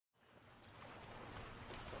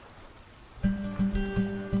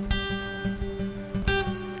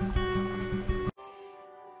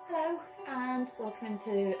welcome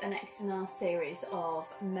to the next in our series of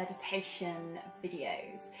meditation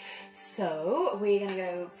videos. So we're going to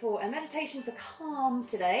go for a meditation for calm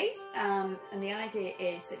today, and the idea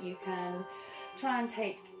is that you can try and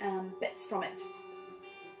take bits from it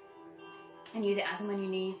and use it as and when you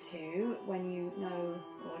need to, when you know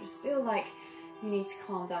or just feel like you need to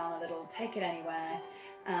calm down a little. Take it anywhere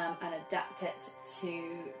and adapt it to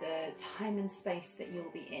the time and space that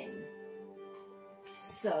you'll be in.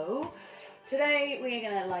 So today we're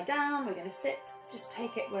going to lie down, we're going to sit, just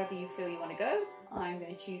take it wherever you feel you want to go. I'm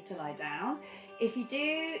going to choose to lie down. If you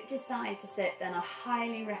do decide to sit, then I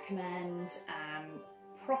highly recommend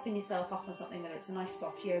propping yourself up on something, whether it's a nice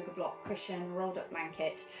soft yoga block, cushion, rolled up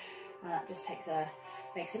blanket. That just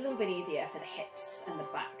makes it a little bit easier for the hips and the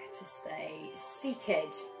back to stay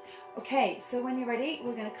seated. Okay, so when you're ready,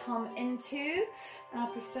 we're going to come into our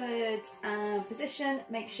preferred position.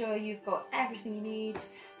 Make sure you've got everything you need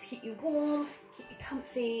to keep you warm, keep you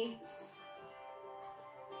comfy,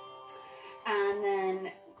 and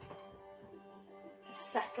then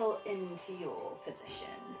settle into your position.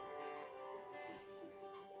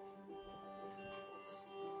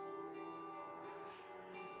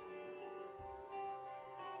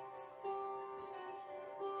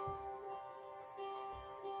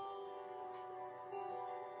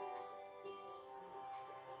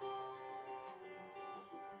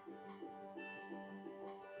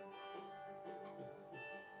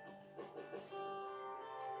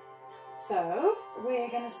 So we're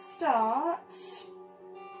going to start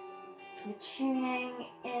with tuning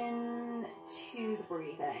in to the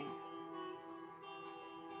breathing.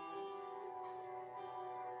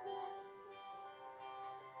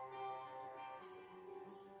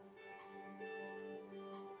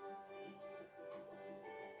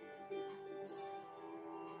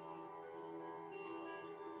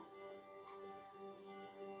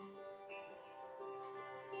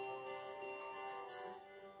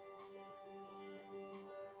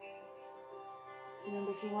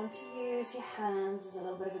 Remember, if you want to use your hands as a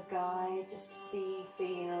little bit of a guide, just to see,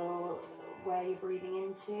 feel where you're breathing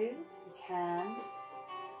into, you can.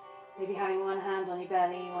 Maybe having one hand on your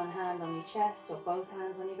belly, one hand on your chest, or both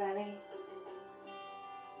hands on your belly.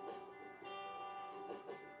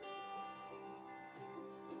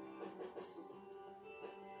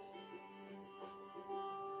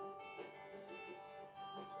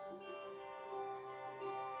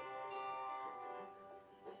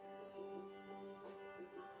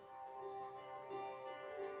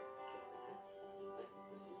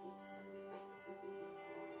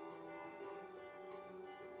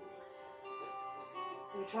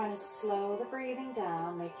 So we're trying to slow the breathing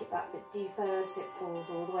down, make it that bit deeper so it falls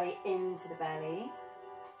all the way into the belly.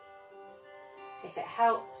 If it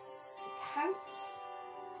helps to count,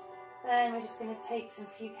 then we're just going to take some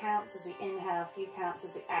few counts as we inhale, few counts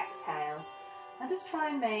as we exhale, and just try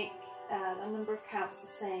and make the number of counts the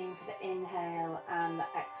same for the inhale and the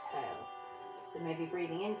exhale. So maybe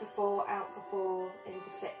breathing in for 4, out for 4, in for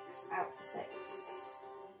 6, out for 6.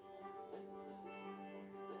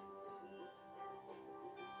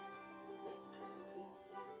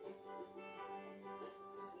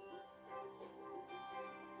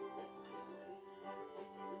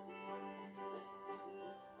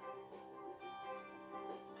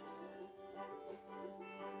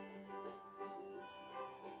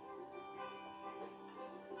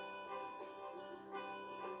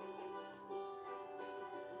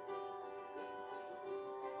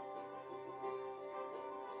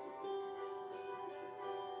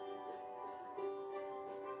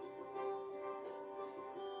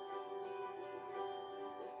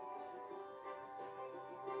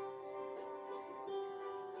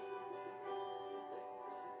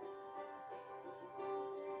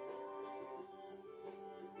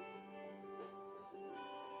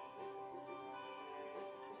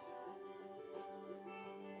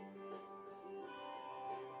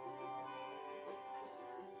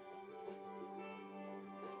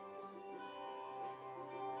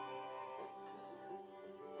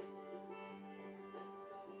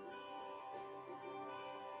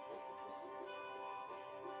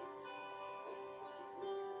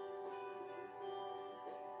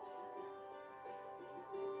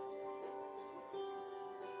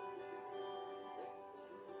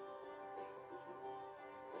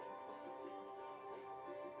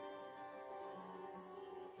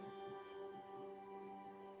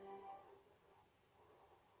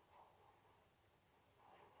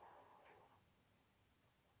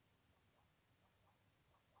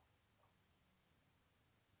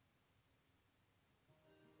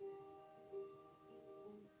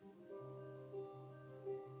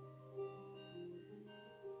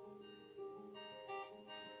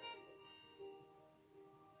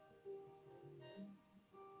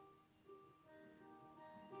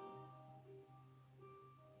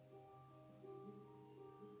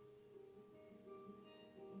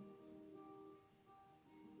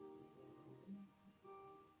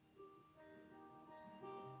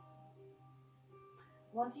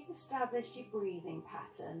 Once you've established your breathing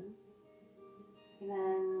pattern, you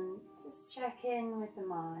then just check in with the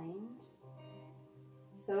mind.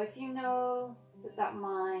 So if you know that that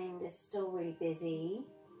mind is still really busy,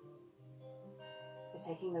 we're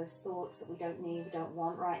taking those thoughts that we don't need, we don't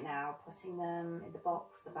want right now, putting them in the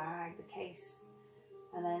box, the bag, the case,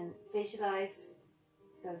 and then visualize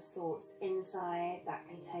those thoughts inside that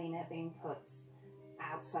container being put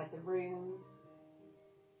outside the room,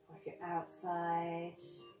 or if you're outside,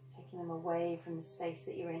 taking them away from the space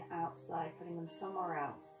that you're in outside, putting them somewhere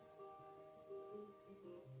else.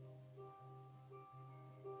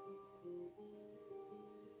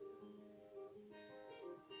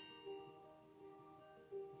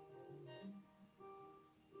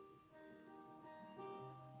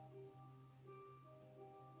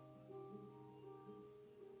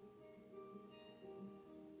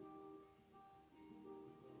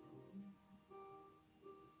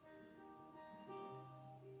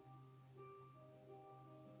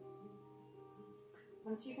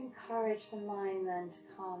 Once you've encouraged the mind then to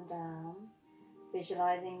calm down,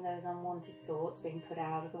 visualizing those unwanted thoughts being put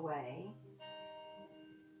out of the way,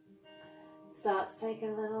 start to take a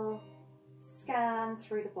little scan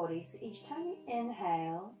through the body. So each time you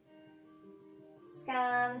inhale,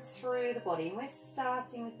 scan through the body. And we're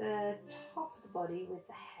starting with the top of the body, with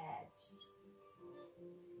the head.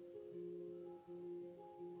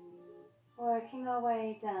 Working our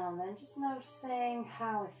way down then, just noticing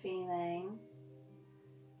how we're feeling.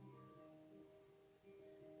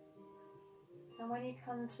 And when you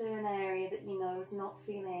come to an area that you know is not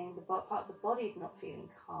feeling, the part of the body is not feeling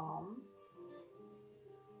calm,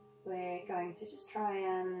 we're going to just try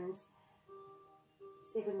and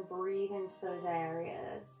see if we can breathe into those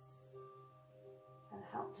areas and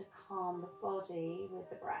help to calm the body with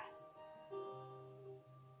the breath.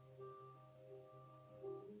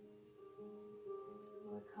 So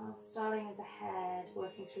we're starting with the head,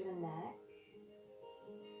 working through the neck,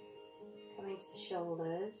 coming to the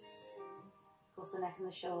shoulders. Of course, the neck and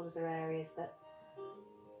the shoulders are areas that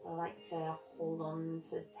I like to hold on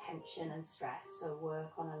to tension and stress, so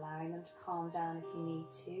work on allowing them to calm down if you need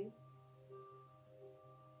to.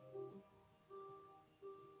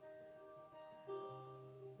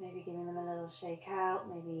 Maybe giving them a little shake out,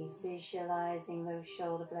 maybe visualizing those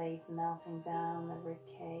shoulder blades melting down the rib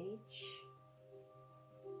cage.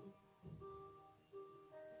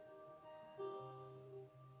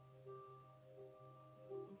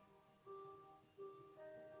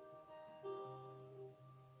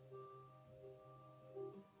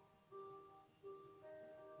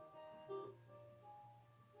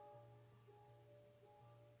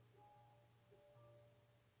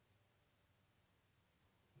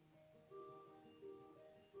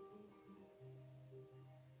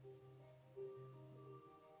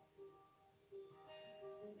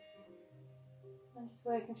 And just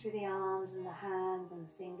working through the arms and the hands and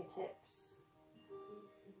the fingertips.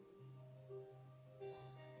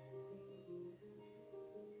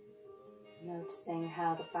 Noticing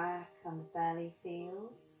how the back and the belly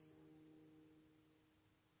feels.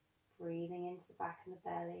 Breathing into the back and the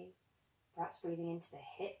belly. Perhaps breathing into the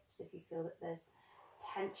hips if you feel that there's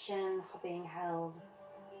tension being held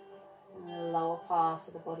in the lower part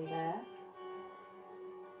of the body there.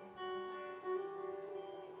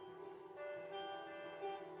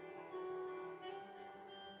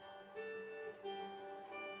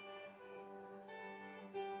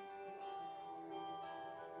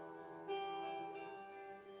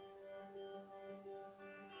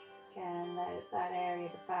 Again, that area,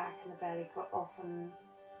 the back and the belly, quite often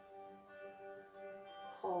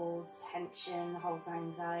holds tension, holds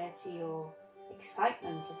anxiety or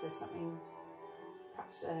excitement if there's something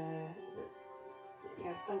perhaps that, you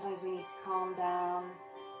know, sometimes we need to calm down.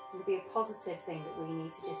 It would be a positive thing that we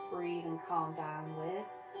need to just breathe and calm down with.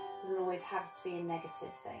 It doesn't always have to be a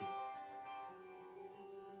negative thing.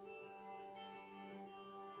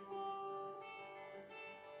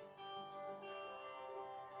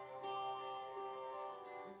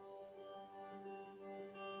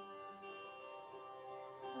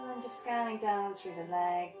 Just scanning down through the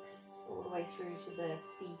legs, all the way through to the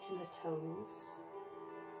feet and the toes.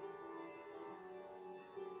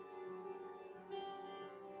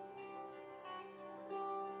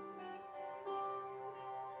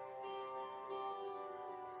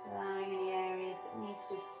 Just allowing any areas that need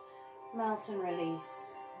to just melt and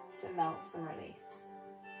release, to melt and release.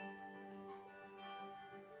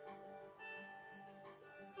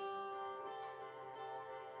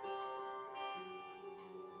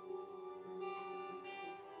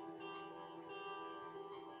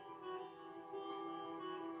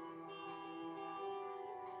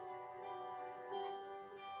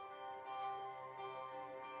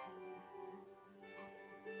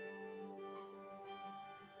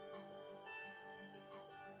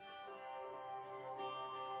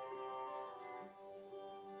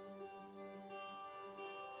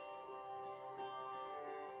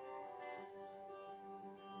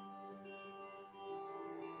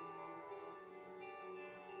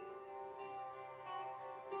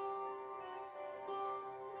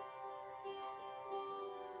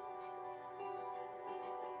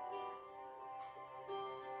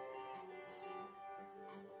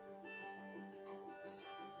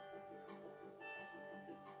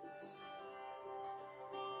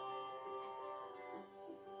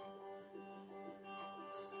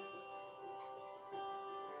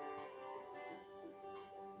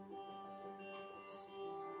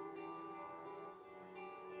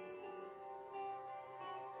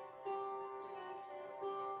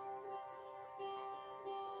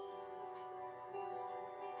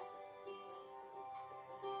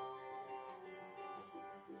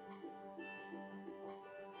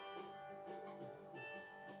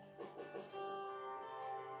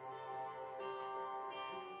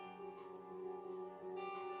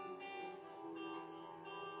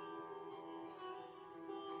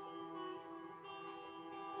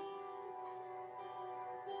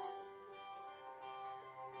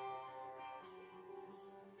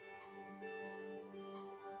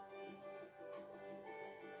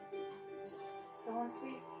 once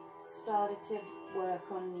we've started to work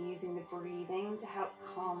on using the breathing to help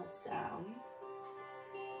calm us down,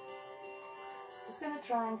 just going to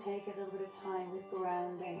try and take a little bit of time with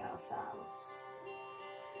grounding ourselves.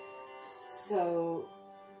 So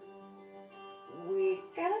we're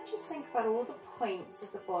going to just think about all the points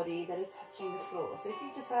of the body that are touching the floor. So if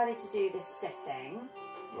you've decided to do this sitting,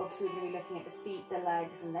 we're obviously going to be looking at the feet, the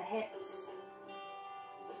legs and the hips.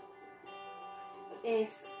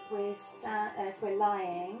 If we're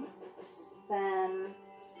lying, then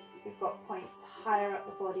we've got points higher up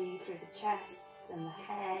the body through the chest and the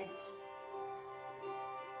head.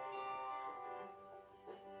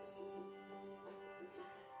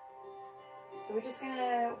 So we're just going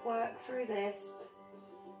to work through this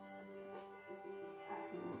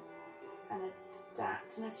and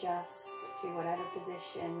adapt and adjust to whatever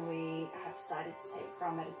position we have decided to take for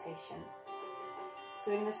our meditation. So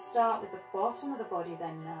we're going to start with the bottom of the body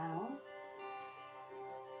then now.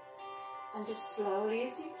 And just slowly,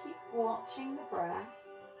 as you keep watching the breath,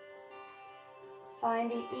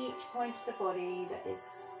 finding each point of the body that is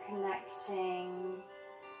connecting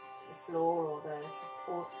to the floor or the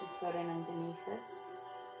supports we put in underneath us.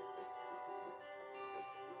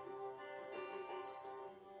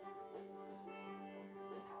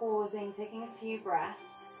 Pausing, taking a few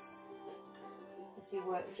breaths as you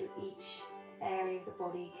work through each area of the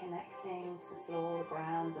body connecting to the floor, the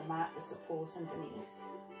ground, the mat, the support underneath.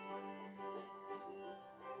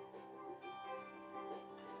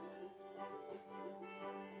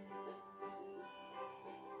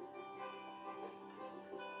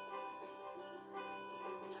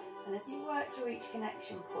 And as you work through each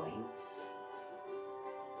connection point,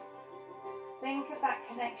 think of that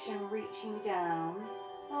connection reaching down,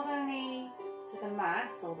 not only to the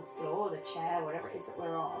mat or the floor, the chair, whatever it is that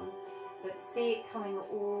we're on, but see it coming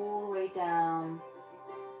all the way down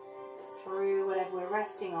through whatever we're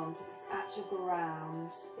resting on to this actual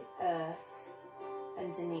ground, the earth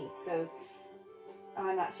underneath. So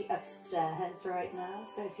I'm actually upstairs right now,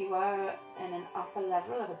 so if you are in an upper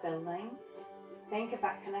level of a building, think of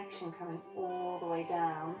that connection coming all the way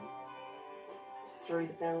down through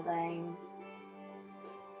the building.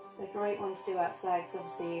 It's a great one to do outside, because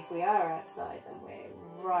obviously if we are outside then we're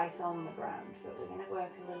right on the ground, but we're going to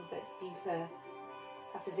work a little bit deeper,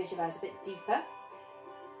 have to visualise a bit deeper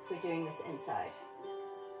if we're doing this inside.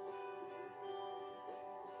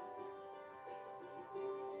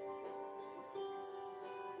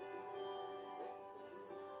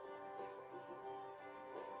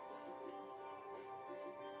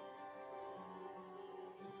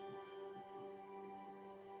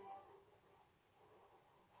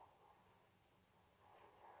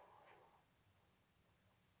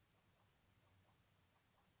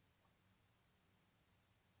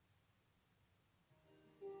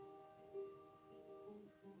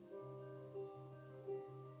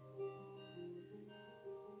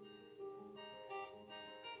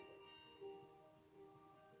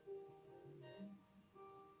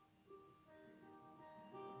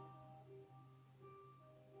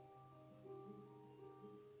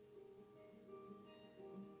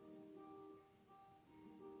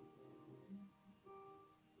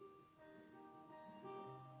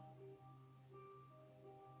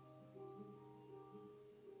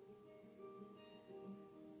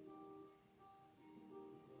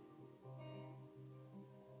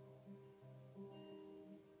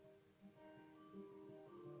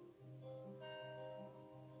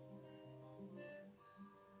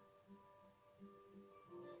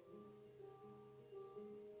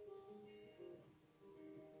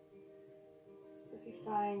 If you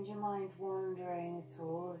find your mind wandering at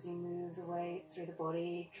all as you move the way through the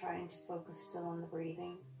body, trying to focus still on the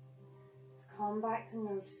breathing, just come back to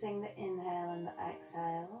noticing the inhale and the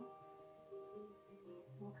exhale.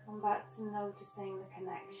 And come back to noticing the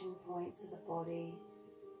connection points of the body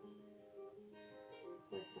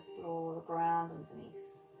with the floor, the ground underneath.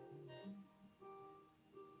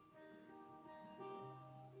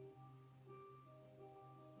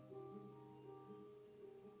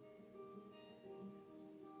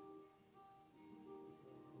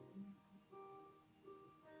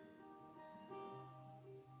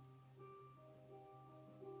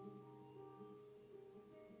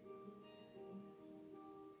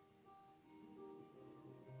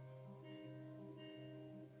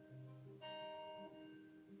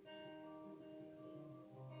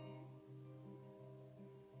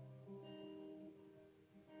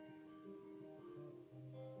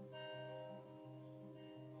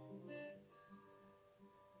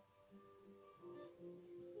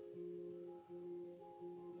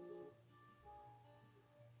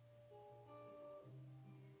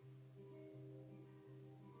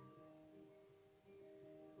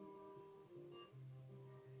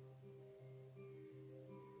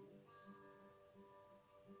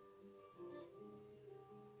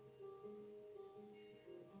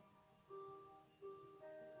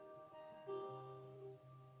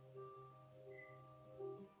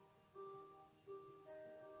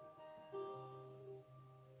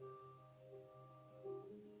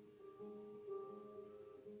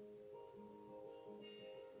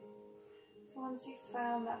 So once you've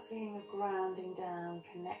found that feeling of grounding down,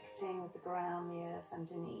 connecting with the ground, the earth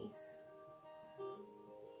underneath,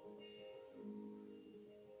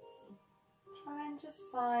 try and just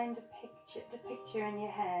find a picture in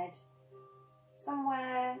your head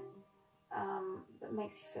somewhere that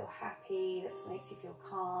makes you feel happy, that makes you feel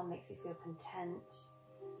calm, makes you feel content.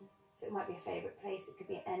 So it might be a favourite place, it could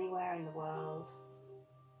be anywhere in the world.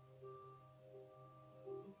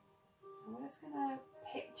 And we're just going to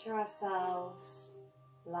picture ourselves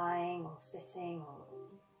lying or sitting or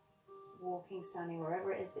walking, standing,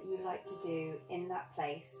 wherever it is that you like to do in that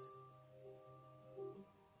place.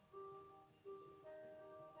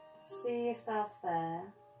 See yourself there.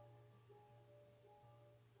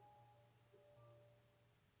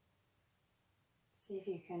 See if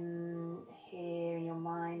you can hear in your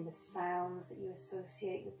mind the sounds that you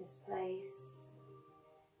associate with this place.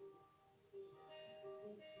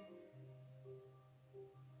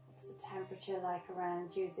 What's the temperature like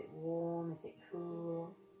around you? Is it warm? Is it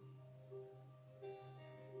cool?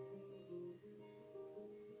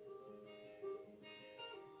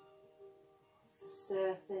 What's the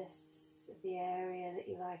surface of the area that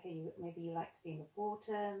you like? Maybe you like to be in the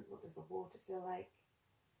water. What does the water feel like?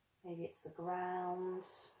 Maybe it's the ground,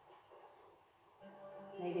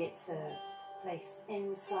 maybe it's a place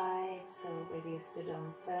inside, so maybe you stood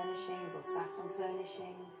on furnishings or sat on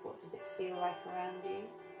furnishings. What does it feel like around you?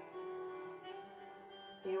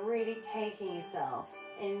 So you're really taking yourself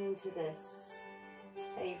into this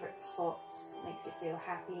favourite spot that makes you feel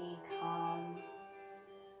happy, calm,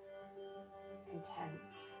 content.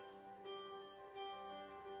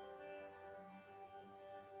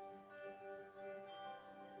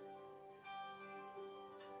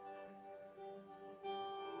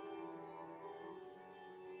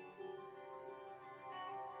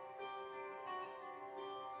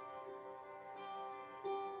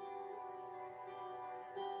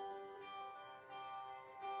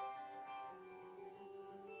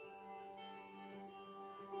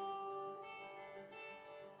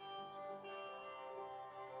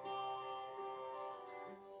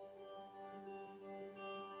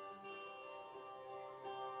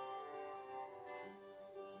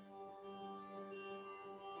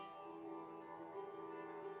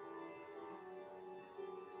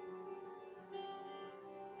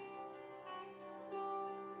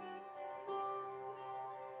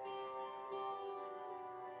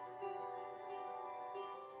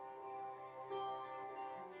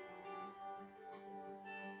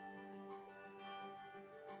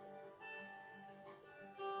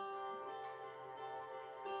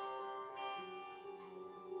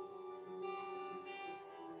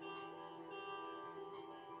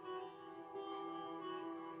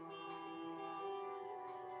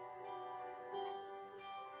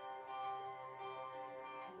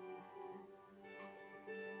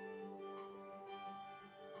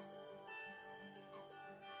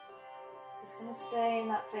 Going to stay in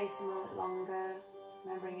that place a moment longer,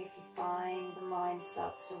 remembering if you find the mind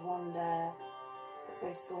starts to wander, put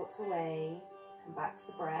those thoughts away, come back to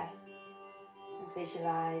the breath and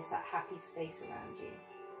visualise that happy space around you.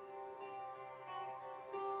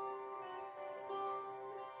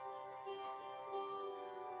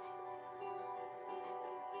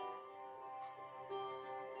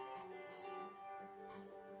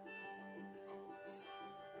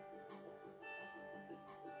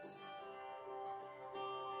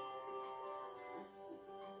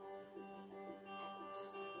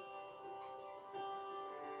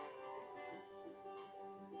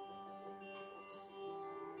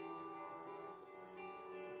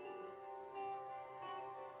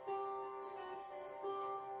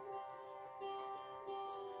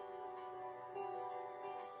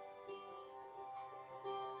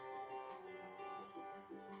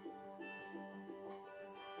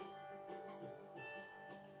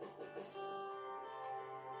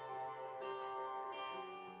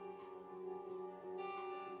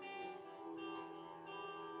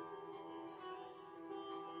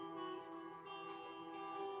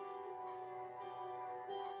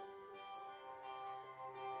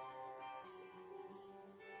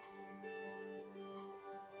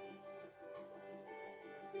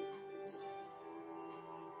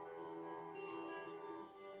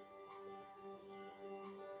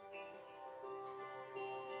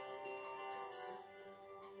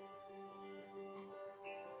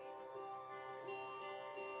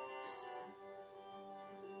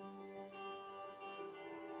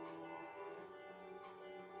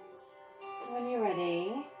 When you're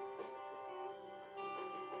ready,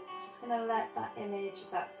 just going to let that image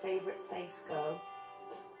of that favourite place go.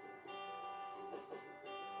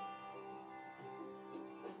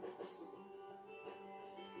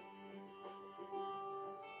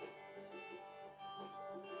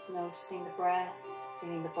 noticing the breath,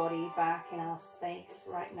 feeling the body back in our space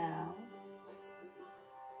right now.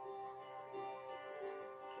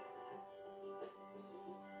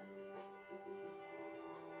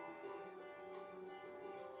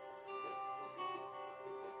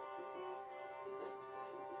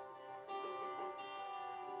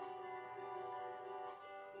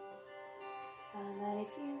 And then if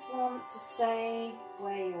you want to stay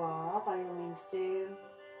where you are, by all means do.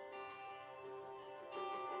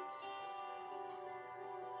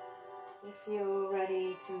 If you're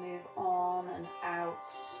ready to move on and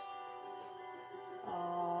out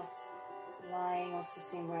of lying or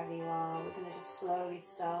sitting wherever you are, we're going to just slowly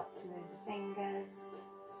start to move the fingers,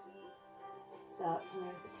 start to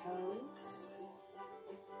move the toes,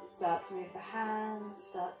 start to move the hands,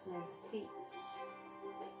 start to move the feet.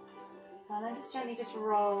 And then just gently just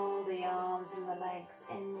roll the arms and the legs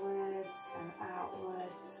inwards and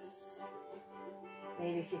outwards.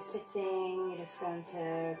 Maybe if you're sitting, you're just going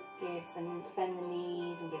to bend the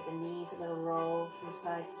knees and give the knees a little roll from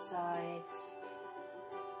side to side.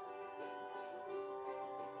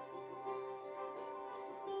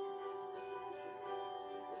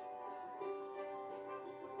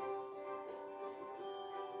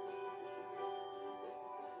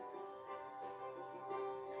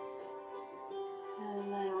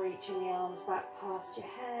 And then reaching the arms back past your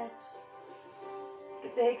head.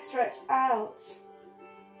 A big stretch out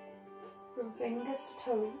from fingers to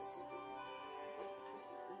toes.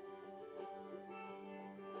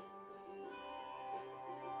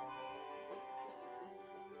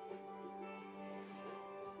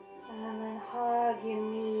 And then hug your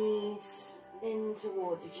knees in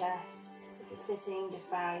towards your chest. If you're sitting, just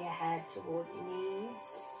bow your head towards your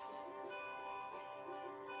knees.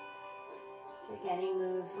 Take any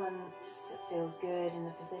movement that feels good in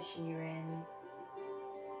the position you're in.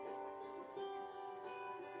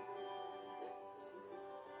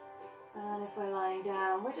 And if we're lying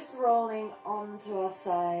down, we're just rolling onto our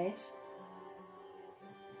side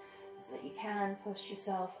so that you can push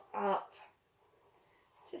yourself up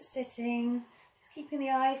to sitting. Just keeping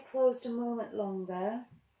the eyes closed a moment longer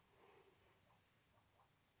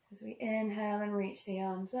as we inhale and reach the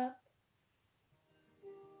arms up.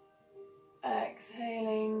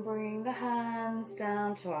 Exhaling, bringing the hands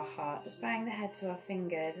down to our heart, just bowing the head to our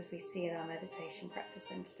fingers as we seal our meditation practice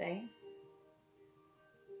in today.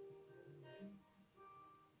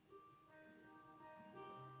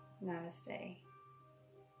 Namaste.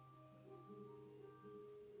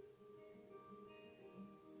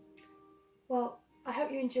 Well, I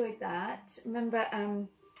hope you enjoyed that. Remember,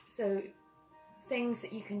 so things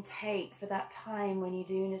that you can take for that time when you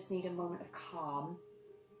do just need a moment of calm.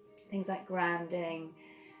 Things like grounding,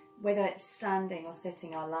 whether it's standing or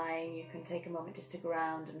sitting or lying, you can take a moment just to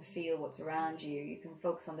ground and feel what's around you. You can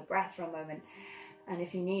focus on the breath for a moment. And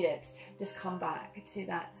if you need it, just come back to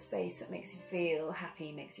that space that makes you feel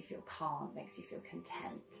happy, makes you feel calm, makes you feel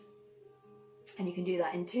content. And you can do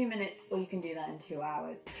that in 2 minutes or you can do that in 2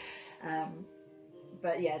 hours.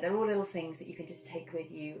 But yeah, they're all little things that you can just take with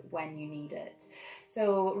you when you need it.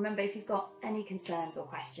 So remember, if you've got any concerns or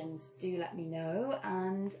questions, do let me know.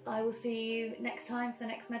 And I will see you next time for the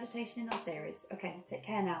next meditation in our series. Okay, take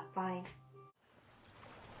care now. Bye.